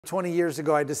20 years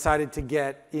ago, I decided to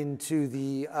get into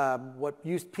the,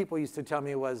 people used to tell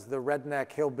me was the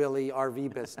redneck hillbilly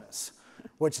RV business,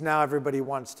 which now everybody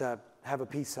wants to have a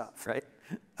piece of. Right.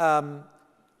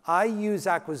 I use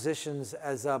acquisitions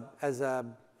as a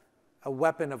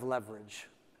weapon of leverage.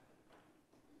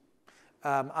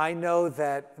 I know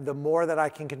that the more that I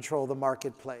can control the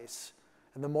marketplace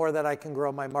and the more that I can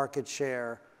grow my market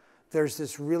share, there's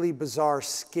this really bizarre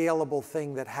scalable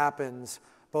thing that happens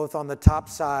both on the top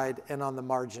side and on the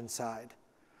margin side.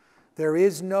 There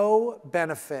is no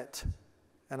benefit,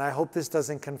 and I hope this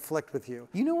doesn't conflict with you.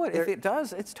 You know what? If it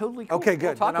does, it's totally cool. Okay,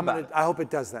 good. We'll talk about it. I hope it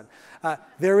does then.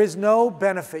 There is no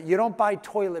benefit. You don't buy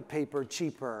toilet paper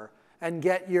cheaper and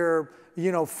get your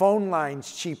phone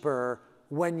lines cheaper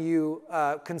when you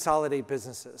consolidate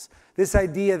businesses. This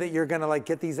idea that you're going to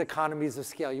get these economies of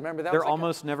scale. You remember that? They're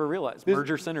almost never realized.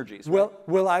 Merger synergies.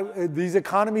 Right? These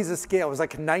economies of scale was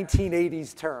like a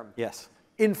 1980s term. Yes.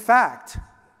 In fact,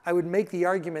 I would make the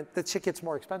argument that shit gets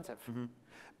more expensive. Mm-hmm.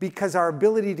 Because our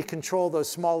ability to control those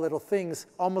small little things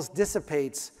almost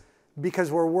dissipates because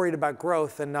we're worried about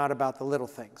growth and not about the little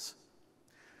things.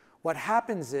 What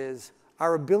happens is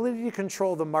our ability to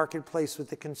control the marketplace with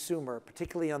the consumer,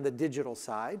 particularly on the digital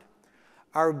side,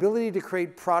 our ability to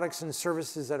create products and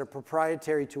services that are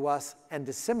proprietary to us and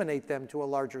disseminate them to a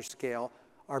larger scale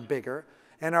are bigger,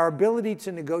 and our ability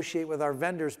to negotiate with our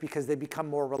vendors because they become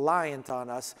more reliant on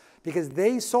us because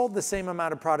they sold the same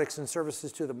amount of products and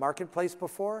services to the marketplace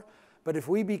before, but if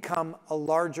we become a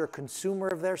larger consumer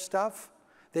of their stuff,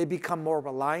 they become more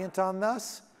reliant on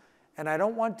us. And I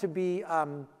don't want to be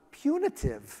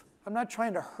punitive. I'm not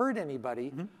trying to hurt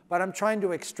anybody, but I'm trying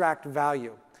to extract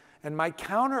value. And my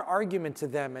counter argument to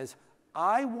them is,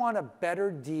 I want a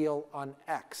better deal on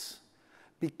X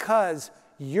because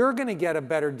you're going to get a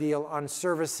better deal on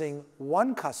servicing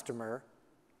one customer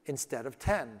instead of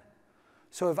 10.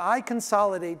 So if I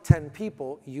consolidate 10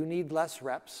 people, you need less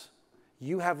reps,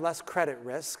 you have less credit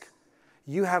risk,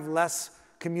 you have less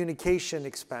communication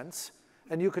expense,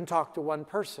 and you can talk to one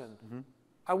person. Mm-hmm.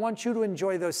 I want you to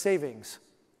enjoy those savings,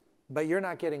 but you're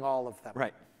not getting all of them.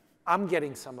 Right. I'm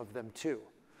getting some of them too.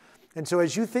 And so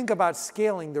as you think about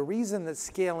scaling, the reason that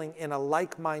scaling in a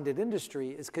like-minded industry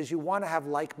is because you want to have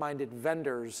like-minded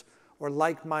vendors or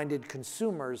like-minded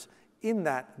consumers in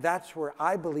that. That's where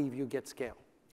I believe you get scale.